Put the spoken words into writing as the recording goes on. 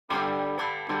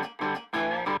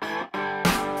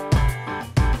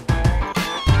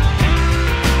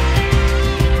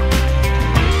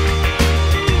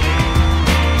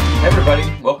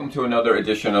to another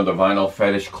edition of the Vinyl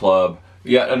Fetish Club.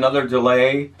 Yet another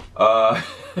delay.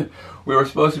 We were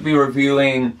supposed to be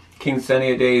reviewing King Sunny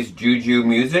Ade's Juju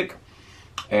Music,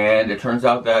 and it turns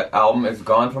out that album is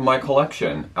gone from my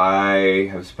collection. I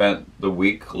have spent the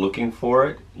week looking for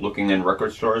it, looking in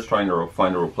record stores, trying to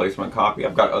find a replacement copy.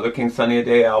 I've got other King Sunny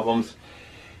Ade albums.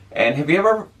 And have you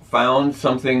ever found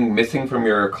something missing from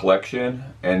your collection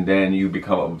and then you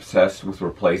become obsessed with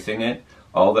replacing it?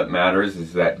 All that matters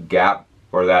is that gap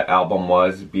where that album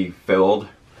was be filled.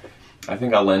 I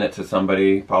think I lent it to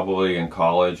somebody probably in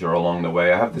college or along the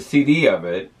way. I have the CD of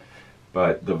it,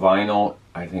 but the vinyl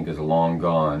I think is long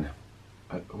gone.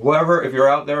 Whoever, if you're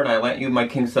out there and I lent you my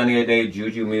King Sunny Ade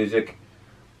Juju Music,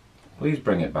 please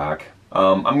bring it back.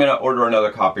 I'm going to order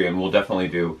another copy and we'll definitely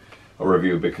do a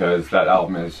review because that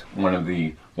album is one of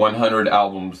the 100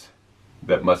 albums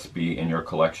that must be in your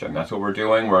collection. That's what we're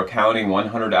doing. We're counting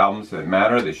 100 albums that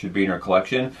matter, that should be in your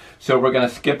collection. So we're going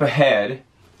to skip ahead.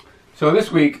 So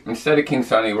this week, instead of King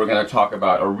Sunny, we're going to talk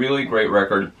about a really great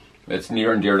record that's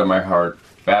near and dear to my heart.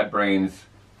 Bad Brains'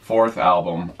 fourth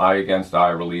album, Eye Against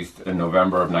Eye, released in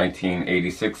November of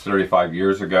 1986, 35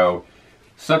 years ago.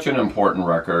 Such an important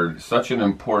record, such an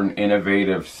important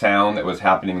innovative sound that was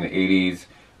happening in the 80s.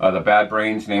 The Bad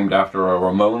Brains, named after a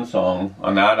Ramones song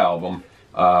on that album,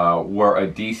 were a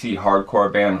DC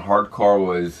hardcore band. Hardcore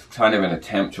was kind of an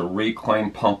attempt to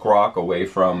reclaim punk rock away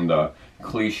from the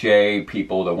cliche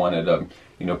people that wanted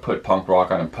to, put punk rock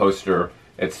on a poster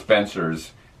at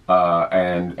Spencer's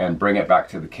and bring it back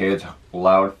to the kids.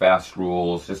 Loud, fast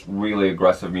rules, just really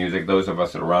aggressive music. Those of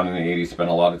us that were around in the 80s spent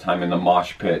a lot of time in the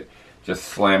mosh pit, just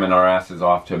slamming our asses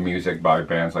off to music by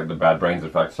bands like the Bad Brains. In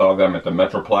fact, saw them at the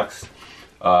Metroplex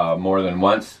more than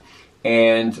once.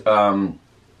 And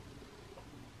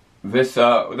this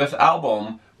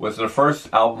album was the first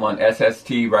album on SST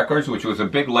Records, which was a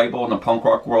big label in the punk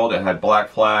rock world. It had Black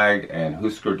Flag and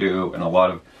Husker Du and a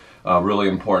lot of really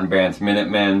important bands,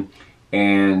 Minutemen.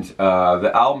 And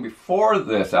the album before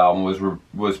this album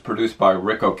was produced by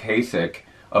Rick Ocasek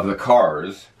of the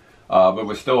Cars, but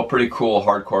was still a pretty cool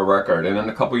hardcore record. And then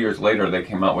a couple years later, they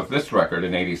came out with this record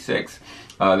in '86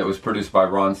 that was produced by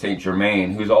Ron St.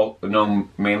 Germain, who's known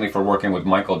mainly for working with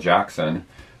Michael Jackson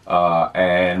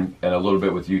and a little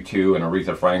bit with U2 and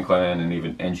Aretha Franklin, and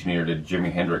even engineered a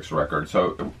Jimi Hendrix record.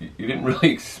 So you didn't really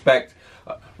expect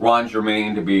Ron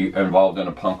Germain to be involved in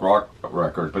a punk rock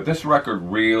record, but this record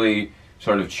really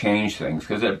sort of changed things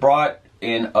because it brought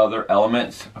in other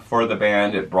elements for the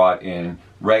band. It brought in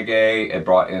reggae, it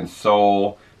brought in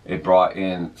soul, it brought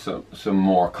in some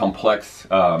more complex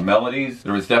melodies.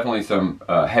 There was definitely some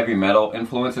heavy metal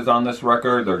influences on this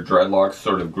record. Their dreadlocks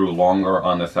sort of grew longer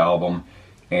on this album,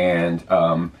 and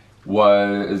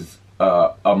was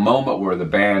a moment where the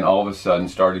band all of a sudden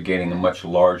started gaining a much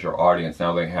larger audience.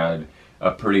 Now they had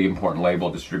a pretty important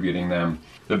label distributing them.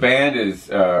 The band is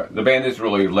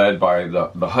really led by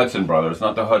the Hudson brothers,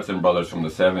 not the Hudson brothers from the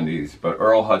 70s, but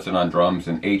Earl Hudson on drums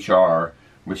and HR,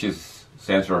 which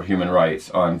stands for Human Rights,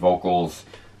 on vocals,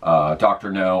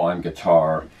 Dr. No on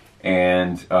guitar,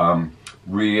 and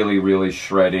really, really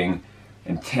shredding,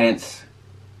 intense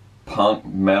punk,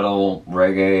 metal,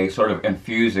 reggae, sort of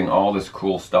infusing all this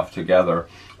cool stuff together.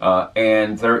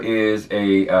 And there's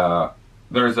a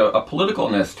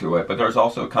politicalness to it, but there's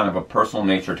also kind of a personal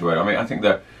nature to it. I mean, I think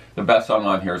the best song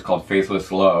on here is called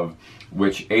Faithless Love,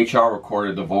 which HR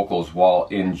recorded the vocals while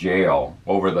in jail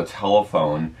over the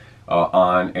telephone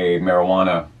on a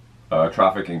marijuana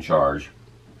trafficking charge.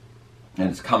 And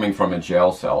it's coming from a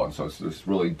jail cell, and so it's this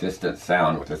really distant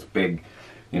sound with this big,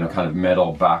 kind of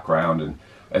metal background. And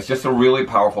it's just a really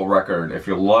powerful record. If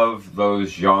you love those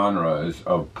genres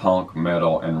of punk,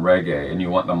 metal, and reggae, and you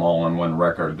want them all on one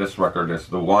record, this record is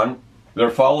the one. Their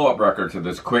follow-up record to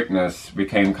this, Quickness,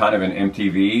 became kind of an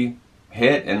MTV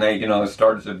hit, and they,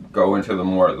 started to go into the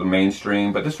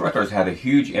mainstream. But this record has had a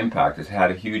huge impact. It's had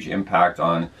a huge impact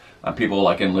on people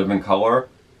like in Living Color,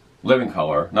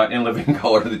 not In Living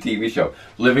Color, the TV show,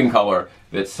 Living Color,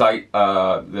 that cite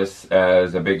this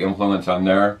as a big influence on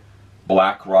their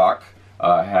black rock.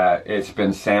 It's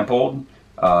been sampled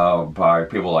by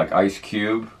people like Ice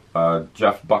Cube.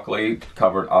 Jeff Buckley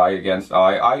covered Eye Against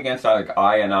Eye. Eye Against Eye, like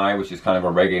I and I, which is kind of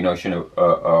a reggae notion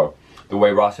of the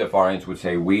way Rastafarians would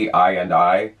say we, I and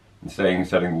I,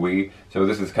 instead of we. So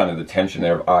this is kind of the tension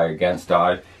there of Eye Against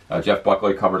Eye. Jeff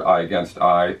Buckley covered Eye Against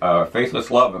Eye. Faithless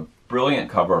Love, a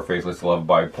brilliant cover of Faithless Love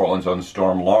by Portland's own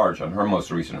Storm Large on her most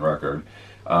recent record.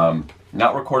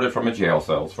 Not recorded from a jail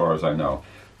cell, as far as I know.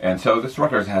 And so this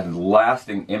record has had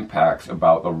lasting impacts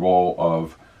about the role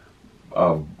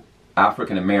of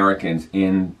African Americans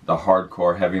in the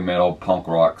hardcore heavy metal punk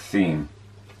rock scene.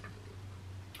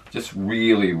 just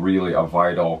really, really a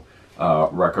vital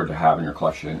record to have in your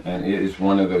collection. And it is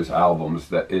one of those albums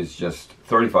that is just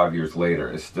 35 years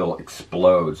later, it still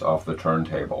explodes off the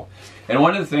turntable. And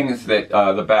one of the things that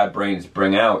the Bad Brains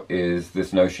bring out is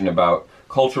this notion about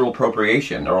cultural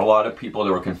appropriation. There are a lot of people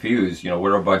that were confused, you know,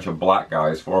 we're a bunch of black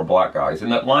guys, 4 black guys,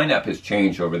 and that lineup has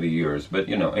changed over the years, but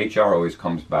you know, HR always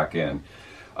comes back in.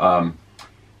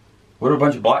 What are a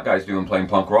bunch of black guys doing playing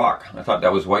punk rock? I thought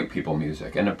that was white people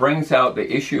music. And it brings out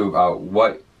the issue about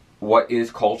what is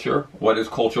culture, what is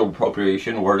cultural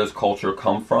appropriation, where does culture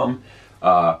come from?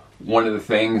 One of the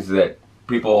things that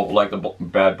people like the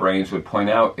Bad Brains would point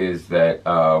out is that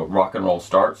rock and roll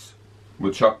starts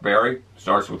with Chuck Berry,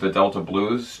 starts with the Delta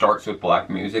Blues, starts with black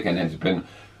music, and has been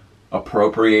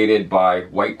appropriated by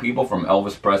white people from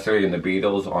Elvis Presley and the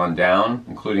Beatles on down,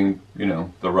 including, you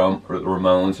know, the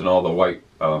Ramones and all the white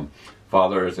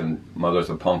fathers and mothers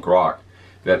of punk rock,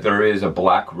 that there is a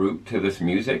black root to this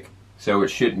music. So it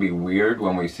shouldn't be weird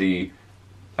when we see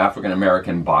African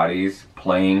American bodies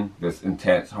playing this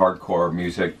intense hardcore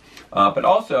music. But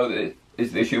also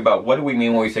is the issue about what do we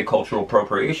mean when we say cultural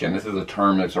appropriation. This is a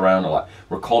term that's around a lot.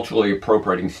 We're culturally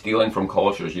appropriating, stealing from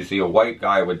cultures. You see a white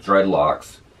guy with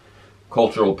dreadlocks,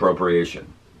 cultural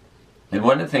appropriation. And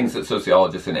one of the things that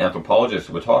sociologists and anthropologists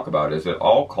would talk about is that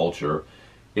all culture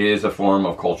is a form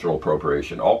of cultural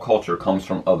appropriation. All culture comes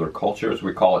from other cultures.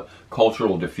 We call it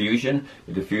cultural diffusion.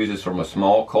 It diffuses from a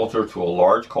small culture to a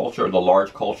large culture. The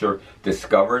large culture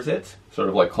discovers it, sort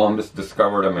of like Columbus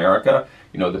discovered America.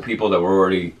 You know, the people that were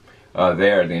already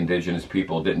there, the indigenous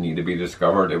people, didn't need to be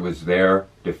discovered. It was their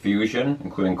diffusion,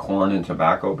 including corn and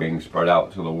tobacco being spread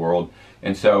out to the world.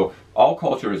 And so all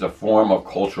culture is a form of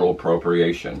cultural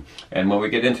appropriation. And when we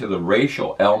get into the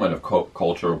racial element of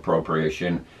cultural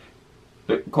appropriation,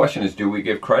 the question is, do we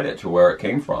give credit to where it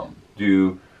came from?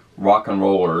 Do rock and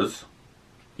rollers,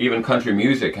 even country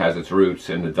music has its roots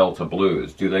in the Delta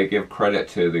Blues, do they give credit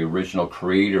to the original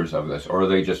creators of this, or are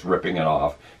they just ripping it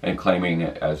off and claiming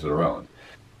it as their own?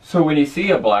 So when you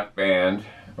see a black band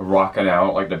rocking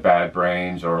out like the Bad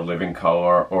Brains or Living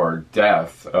Colour or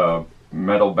Death, a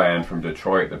metal band from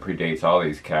Detroit that predates all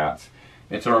these cats,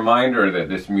 it's a reminder that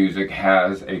this music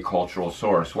has a cultural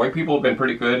source. White people have been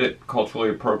pretty good at culturally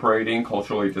appropriating,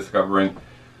 culturally discovering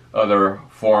other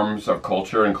forms of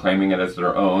culture and claiming it as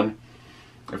their own.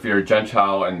 If you're a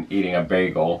Gentile and eating a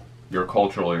bagel, you're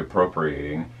culturally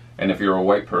appropriating. And if you're a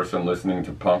white person listening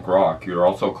to punk rock, you're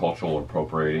also cultural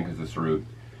appropriating, because this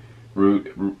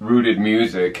rooted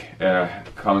music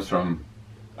comes from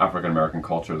African American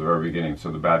culture at the very beginning.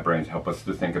 So the Bad Brains help us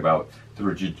to think about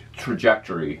the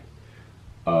trajectory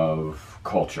of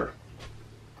culture.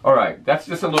 Alright, that's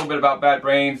just a little bit about Bad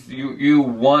Brains. You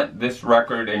want this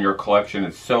record in your collection.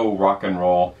 It's so rock and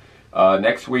roll.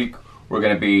 Next week we're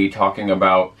going to be talking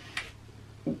about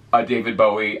a David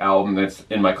Bowie album that's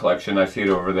in my collection. I see it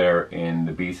over there in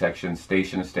the B section,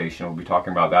 Station to Station. We'll be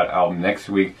talking about that album next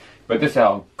week. But this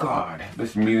album, God,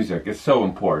 this music is so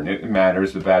important. It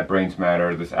matters. The Bad Brains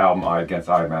matter. This album, Eye Against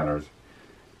Eye, matters.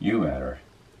 You matter.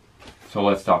 So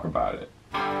let's talk about it.